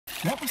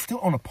Now I'm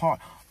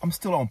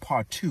still on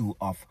part 2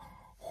 of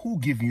who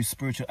give you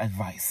spiritual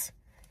advice.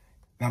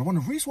 Now, the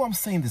reason why I'm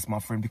saying this, my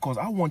friend, because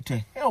I want to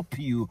help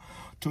you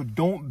to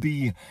don't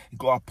be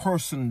a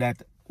person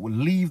that will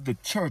leave the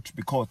church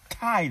because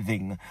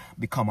tithing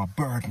become a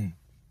burden.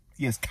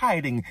 Yes,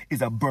 tithing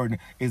is a burden.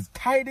 Is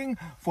tithing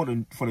for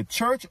the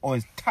church, or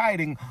is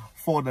tithing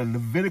for the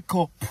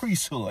Levitical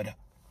priesthood?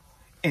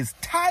 Is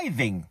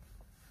tithing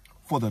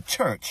for the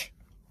church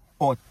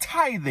or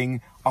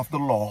tithing of the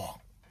law?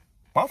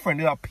 My friend,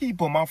 there are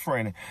people, my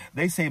friend,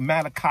 they say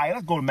Malachi.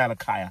 Let's go to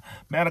Malachi.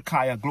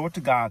 Malachi, glory to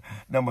God,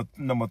 number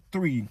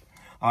 3.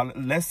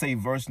 Let's say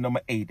verse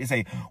number 8. They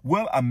say,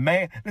 will a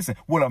man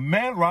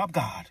rob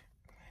God?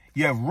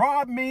 Ye have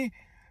robbed me,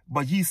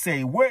 but ye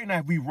say, wherein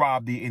have we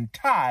robbed thee? In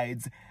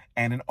tithes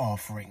and in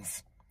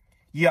offerings.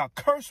 Ye are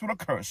cursed with a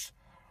curse.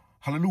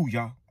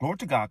 Hallelujah. Glory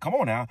to God. Come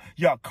on now.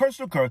 Ye are cursed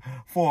with a curse,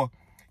 for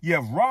ye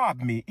have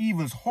robbed me,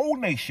 even this whole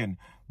nation.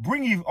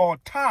 Bring ye all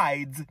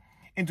tithes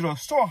into the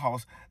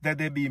storehouse, that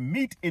there be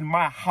meat in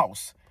my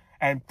house.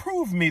 And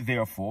prove me,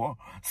 therefore,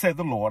 said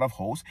the Lord of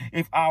hosts,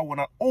 if I will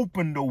not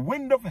open the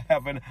window of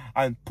heaven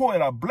and pour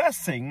out a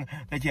blessing,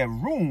 that ye have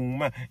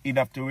room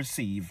enough to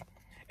receive.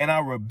 And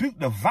I rebuke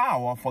the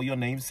devourer for your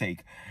name's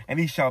sake, and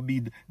he shall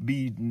be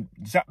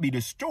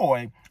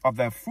destroyed of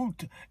their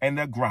fruit and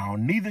their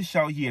ground. Neither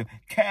shall ye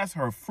cast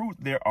her fruit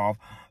thereof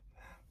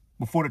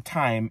before the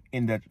time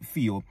in that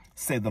field,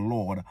 said the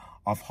Lord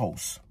of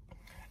hosts.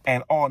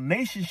 And all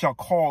nations shall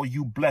call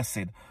you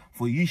blessed,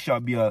 for ye shall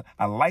be a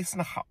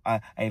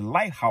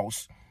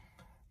lighthouse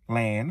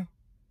land,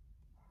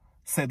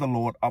 said the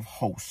Lord of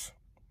hosts.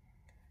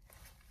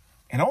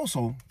 And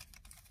also,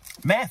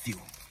 Matthew,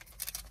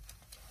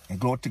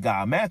 and glory to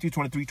God, Matthew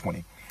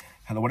 23:20.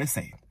 Hello, what it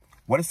say?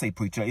 What it say,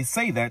 preacher? It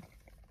say that,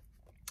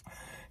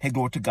 hey,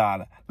 glory to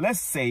God. Let's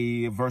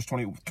say verse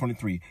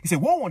 23. He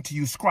said, woe unto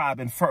you,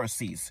 scribes and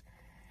Pharisees,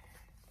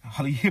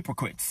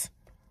 hypocrites!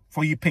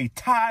 For ye pay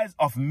tithes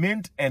of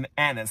mint and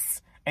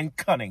anise and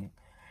cunning,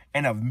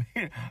 and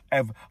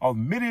have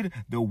omitted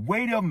the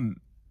weightier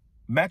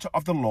matter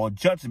of the law,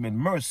 judgment,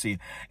 mercy,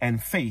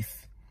 and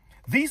faith.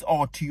 These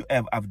ought to you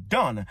have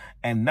done,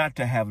 and not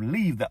to have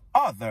leave the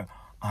other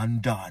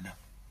undone.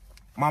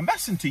 My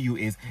message to you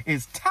is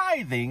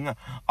tithing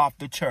of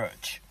the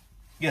church.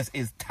 Yes,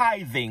 is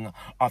tithing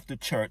of the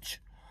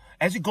church.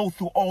 As you go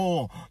through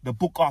all the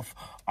book of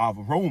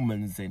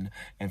Romans and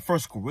 1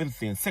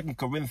 Corinthians, 2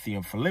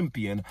 Corinthians,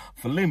 Philippians,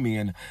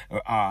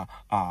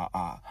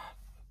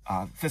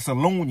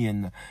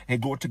 Thessalonian,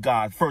 and go to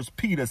God, 1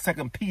 Peter,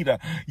 2 Peter,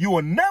 you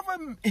will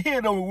never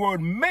hear the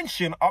word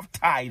mention of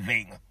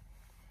tithing.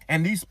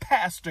 And these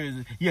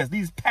pastors, yes,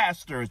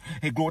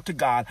 hey, glory to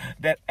God,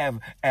 that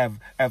have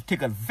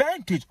taken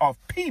advantage of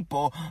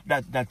people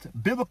that's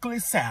biblically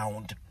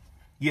sound.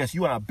 Yes,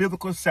 you are a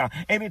biblical sound.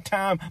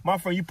 Anytime, my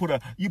friend, you put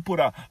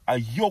a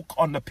yoke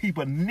on the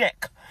people's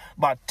neck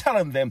by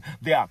telling them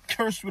they are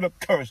cursed with a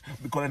curse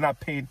because they're not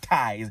paying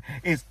tithes.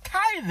 Is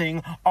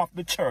tithing of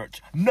the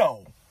church?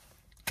 No.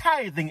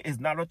 Tithing is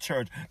not a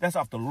church. That's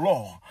of the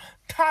law.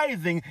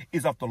 Tithing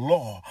is of the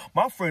law.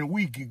 My friend,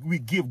 we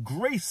give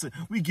grace.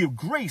 We give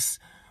grace.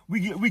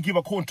 We give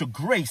according to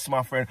grace,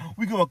 my friend.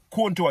 We give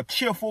according to a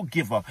cheerful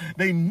giver.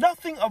 There ain't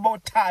nothing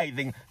about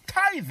tithing.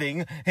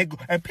 Tithing,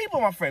 and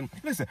people, my friend,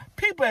 listen,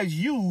 people has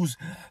used,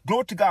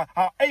 glory to God,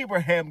 how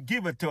Abraham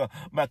gave it to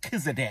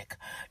Melchizedek.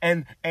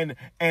 And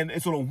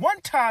so the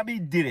one time he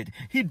did it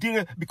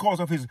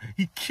because of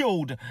he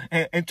killed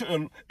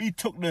and he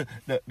took the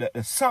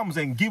sums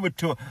and gave it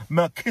to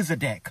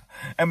Melchizedek.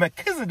 And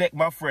Melchizedek,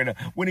 my friend,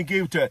 when he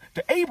gave it to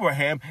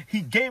Abraham,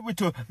 he gave it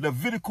to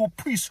Levitical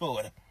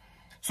priesthood.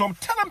 So I'm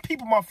telling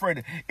people, my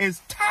friend,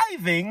 is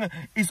tithing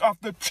is of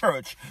the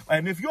church.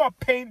 And if you are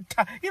paying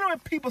tithe, when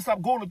people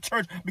stop going to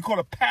church because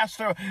the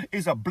pastor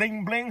is a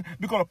bling bling,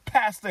 because the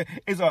pastor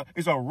is a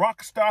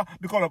rock star,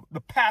 because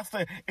the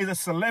pastor is a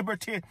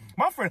celebrity.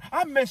 My friend,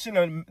 I mentioned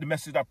in the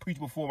message I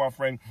preached before, my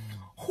friend,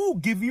 who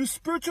give you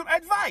spiritual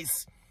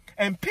advice.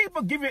 And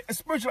people give you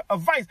spiritual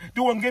advice,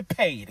 they want to get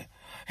paid.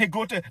 Hey, they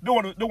want to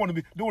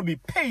be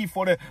paid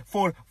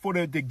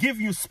to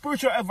give you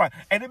spiritual advice,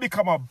 and it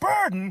become a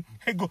burden,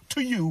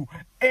 to you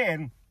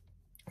and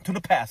to the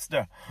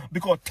pastor.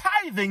 Because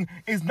tithing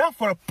is not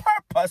for the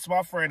purpose,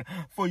 my friend,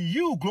 for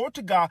you, glory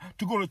to God,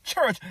 to go to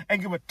church and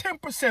give a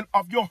 10%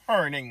 of your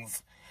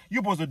earnings.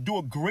 You're supposed to do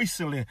it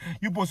gracefully.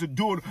 You're supposed to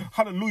do it,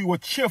 hallelujah,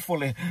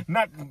 cheerfully.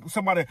 Not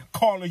somebody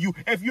calling you.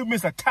 If you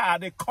miss a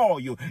tithe, they call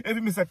you. If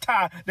you miss a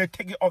tithe, they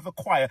take you off the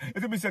choir.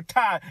 If you miss a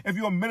tithe, if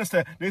you're a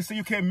minister, they say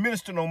you can't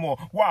minister no more.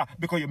 Why?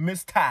 Because you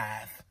missed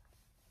tithe.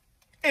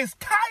 Is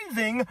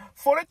tithing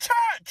for the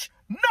church?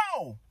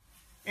 No.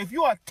 If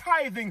you are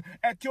tithing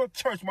at your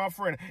church, my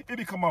friend, it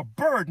become a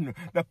burden.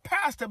 The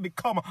pastor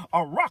become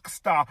a rock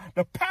star.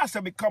 The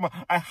pastor become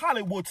a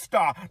Hollywood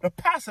star. The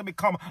pastor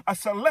become a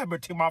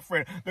celebrity, my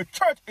friend. The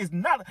church is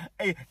not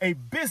a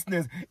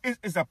business. It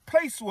is a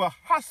place or a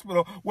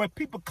hospital where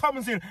people come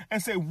in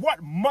and say,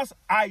 what must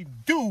I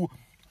do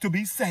to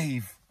be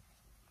saved?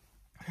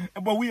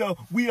 But we are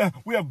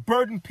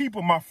burdened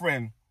people, my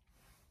friend.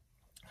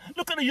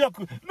 Look at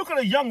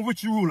the young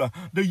rich ruler.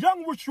 The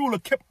young rich ruler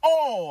kept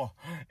all,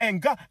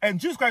 and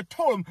Jesus Christ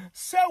told him,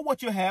 sell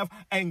what you have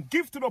and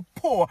give to the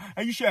poor,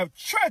 and you shall have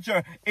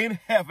treasure in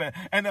heaven.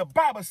 And the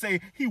Bible says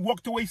he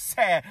walked away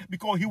sad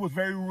because he was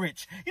very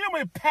rich. You know how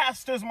many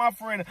pastors, my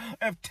friend,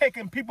 have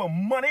taken people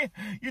money?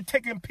 You're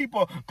taking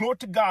people, glory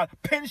to God,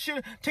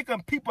 pension,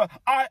 taking people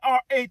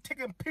IRA,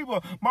 taking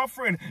people, my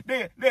friend,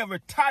 they're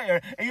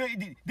retired,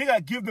 and they got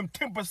to give them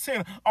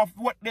 10% of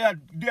what they are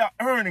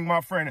earning,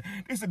 my friend.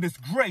 It's a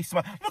disgrace.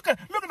 Look at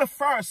the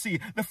Pharisee.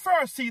 The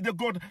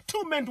Pharisee,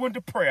 two men went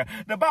to prayer.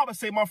 The Bible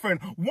says, my friend,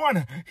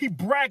 one, he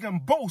bragged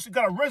and boasts. He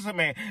got a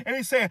resume, and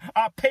he said,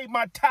 I paid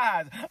my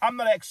tithes. I'm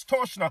not an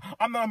extortioner.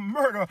 I'm not a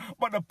murderer.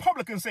 But the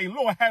publican say,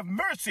 Lord, have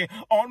mercy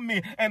on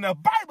me. And the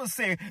Bible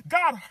says,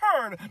 God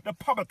heard the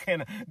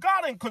publican.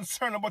 God ain't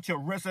concerned about your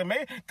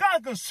resume.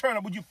 God is concerned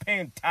about you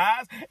paying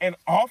tithes and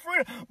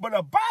offering. But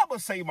the Bible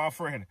say, my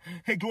friend,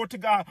 hey, glory to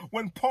God,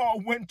 when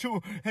Paul went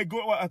to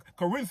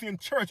Corinthian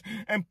church,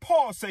 and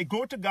Paul said,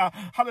 glory to God,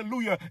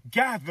 hallelujah,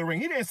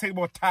 gathering. He didn't say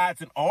about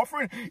tithes and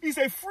offering. He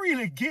said,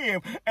 freely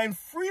give and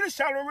freely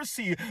shall you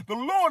receive. The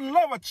Lord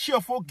love a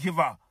cheerful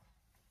giver.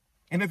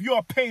 And if you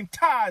are paying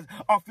tithes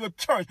of your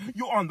church,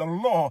 you're on the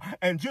law.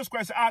 And Jesus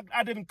Christ said,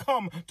 I didn't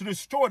come to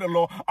destroy the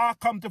law. I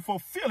come to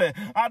fulfill it.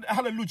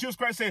 Hallelujah. Jesus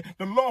Christ said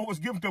the law was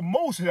given to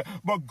Moses,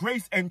 but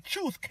grace and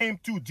truth came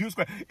through Jesus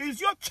Christ. Is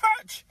your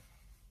church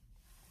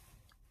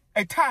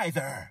a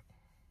tither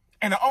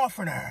and an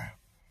offerer?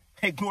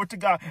 Hey, glory to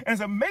God. And it's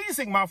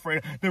amazing, my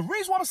friend. The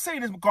reason why I'm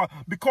saying this is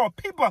because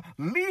people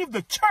leave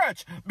the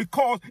church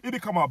because it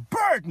become a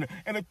burden.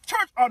 And the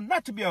church ought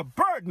not to be a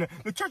burden.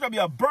 The church ought to be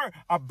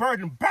a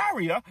burden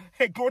barrier.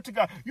 Hey, glory to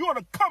God. You ought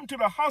to come to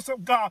the house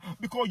of God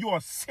because you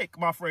are sick,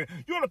 my friend.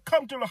 You ought to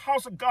come to the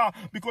house of God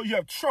because you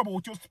have trouble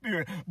with your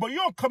spirit. But you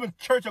don't come to the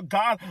church of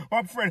God,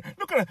 my friend.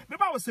 Look at it. The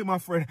Bible says, my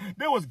friend,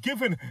 there was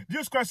given,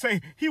 Jesus Christ say,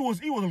 he was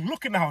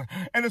looking out,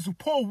 and this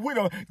poor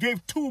widow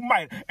gave 2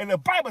 mites. And the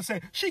Bible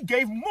said she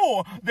gave more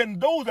than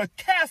those that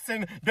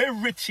casting their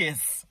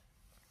riches.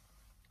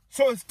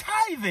 So it's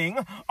tithing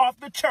of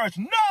the church.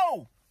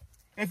 No!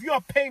 If you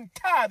are paying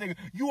tithing,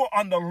 you are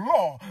under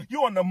law.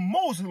 You're under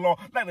Moses' law,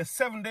 like the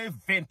 7-day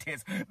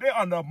Adventists. They're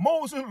under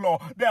Moses' law.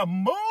 They're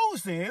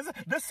Moses'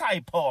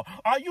 disciple.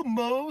 Are you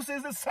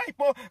Moses'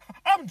 disciple?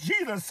 I'm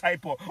Jesus'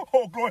 disciple.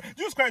 Oh, glory.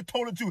 Jesus Christ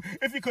told the Jew,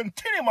 if you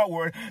continue my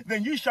word,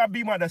 then you shall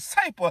be my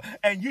disciple,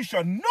 and you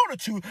shall know the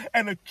truth,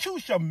 and the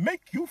truth shall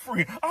make you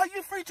free. Are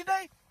you free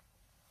today?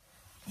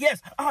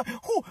 Yes, I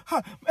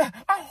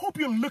hope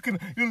you're looking,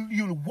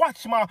 you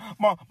watch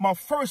my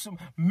first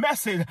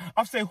message.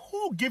 I say,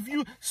 who give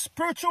you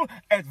spiritual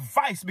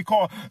advice?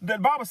 Because the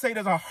Bible says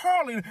there's a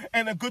hireling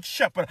and a good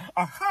shepherd.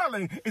 A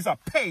hireling is a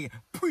paid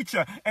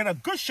preacher, and a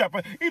good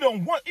shepherd, he's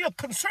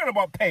concerned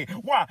about pay.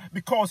 Why?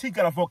 Because he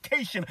got a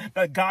vocation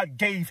that God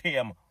gave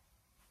him.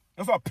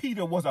 That's why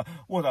Peter was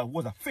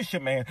a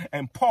fisherman,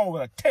 and Paul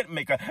was a tent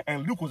maker,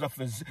 and Luke was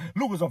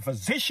a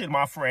physician,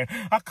 my friend.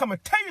 I come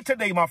and tell you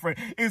today, my friend,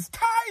 is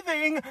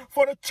tithing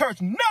for the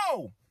church?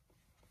 No.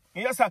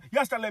 And you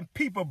have to let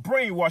people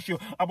brainwash you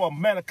about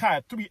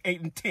Malachi 3,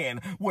 8, and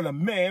 10, when a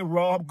man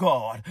robbed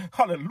God.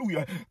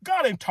 Hallelujah.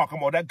 God ain't talking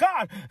about that.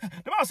 God,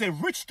 the Bible says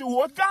rich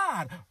towards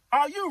God.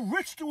 Are you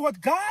rich towards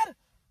God?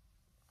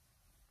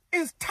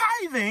 Is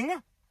tithing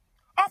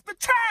of the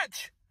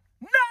church?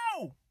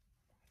 No.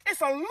 It's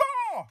a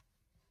law.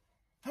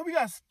 So we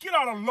got to get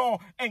out of law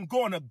and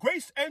go into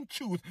grace and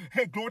truth.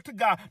 Hey, glory to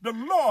God. The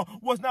law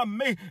was not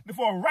made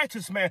for a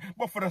righteous man,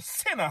 but for the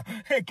sinner.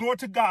 Hey, glory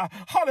to God.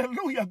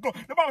 Hallelujah.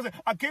 The Bible says,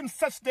 against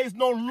such there's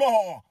no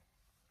law.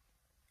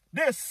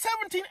 There's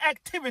 17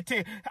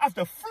 activity of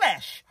the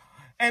flesh,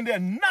 and the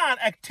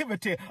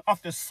non-activity of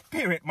the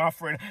spirit, my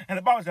friend. And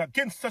the Bible says,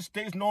 against such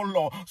days no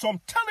law. So I'm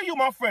telling you,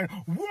 my friend,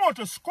 warn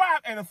the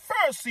scribes and the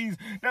Pharisees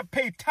that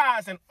pay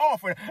tithes and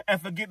offering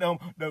and forget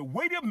the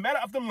weightier matter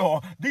of the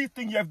law. These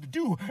things you have to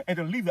do, and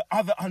to leave the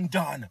other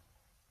undone.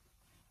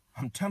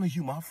 I'm telling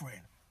you, my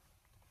friend,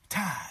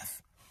 tithe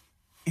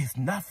is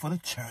not for the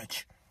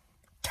church.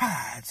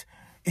 Tithes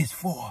is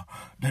for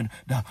the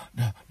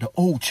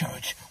old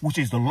church, which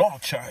is the law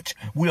church.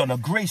 We're on the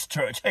grace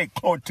church. Hey,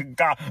 glory to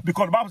God.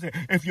 Because the Bible says,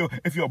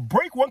 if you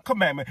break one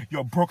commandment,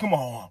 you'll break them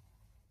all.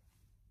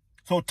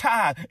 So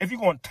tithe, if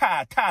you're going to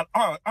tithe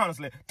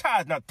honestly,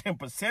 tithe is not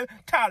 10%.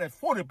 Tithe is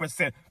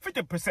 40%,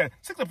 50%,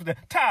 60%.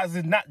 Tithe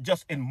is not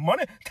just in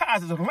money.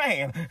 Tithe is in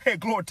land. Hey,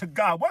 glory to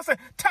God. What I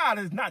say? Tithe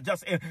is not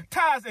just in,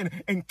 tithe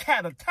in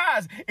cattle.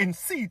 Tithe in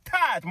seed.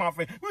 Tithe, my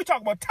friend. We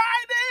talk about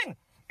tithing.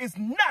 It's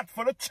not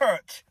for the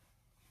church.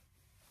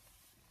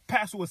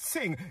 Pastor would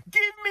sing,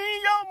 give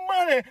me your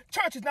money.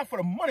 Church is not for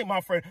the money,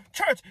 my friend.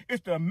 Church is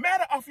the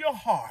matter of your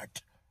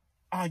heart.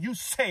 Are you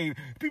saved?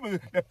 People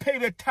that pay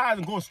their tithes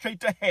and go straight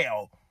to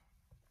hell.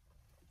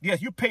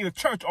 Yes, you pay the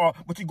church,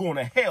 but you're going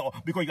to hell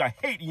because you got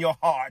hate in your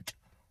heart.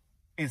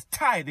 Is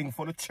tithing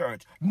for the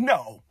church?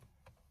 No.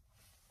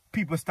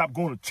 People stop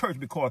going to church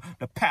because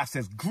the pastor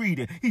is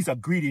greedy. He's a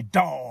greedy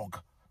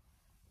dog.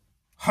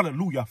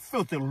 Hallelujah.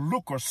 Filthy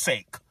lucre's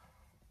sake.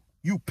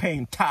 You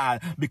paying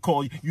tithe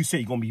because you say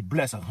you're going to be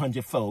blessed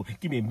 100-fold.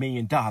 Give me $1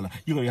 million.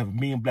 You're going to have 1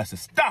 million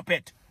blessings. Stop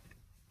it.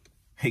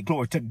 Hey,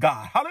 glory to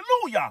God.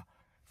 Hallelujah.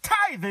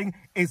 Tithing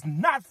is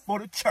not for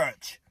the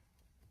church.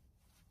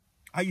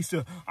 I used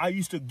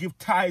to give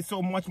tithe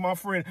so much, my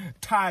friend.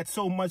 Tithe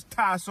so much.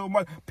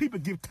 People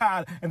give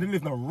tithe and they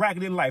live in a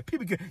raggedy life.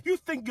 You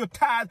think your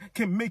tithe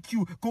can make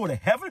you go to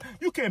heaven?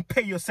 You can't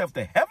pay yourself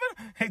to heaven.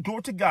 Hey,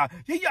 glory to God.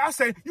 Yeah, I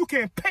say you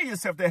can't pay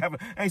yourself to heaven.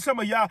 And some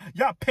of y'all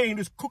paying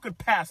this crooked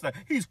pastor.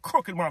 He's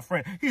crooked, my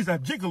friend. He's a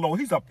gigolo.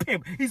 He's a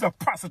pimp. He's a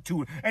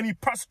prostitute. And he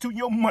prostituting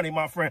your money,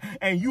 my friend.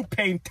 And you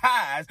paying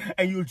tithes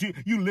and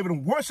you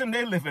living worse than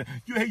they're living.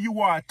 Here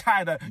you are a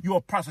tither. You're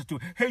a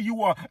prostitute. Here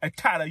you are a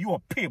tither. You're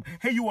a pimp.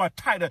 Hey, you are a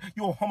tither,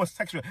 you're a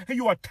homosexual. Hey,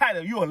 you are a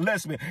tither, you're a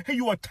lesbian. Hey,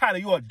 you are a tither,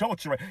 you're an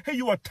adulterer. Hey,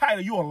 you are a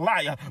tither, you're a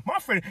liar. My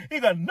friend,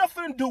 it got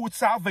nothing to do with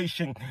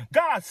salvation.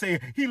 God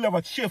said he loved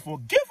a cheerful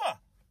giver.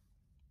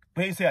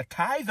 But he said a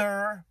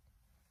tither.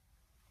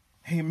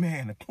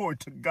 Amen. Glory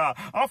to God.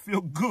 I feel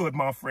good,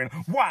 my friend.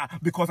 Why?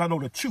 Because I know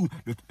the truth.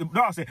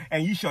 God said,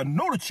 and you shall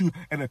know the truth,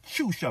 and the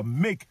truth shall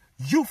make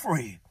you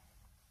free.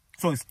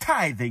 So it's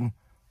tithing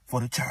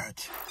for the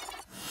church.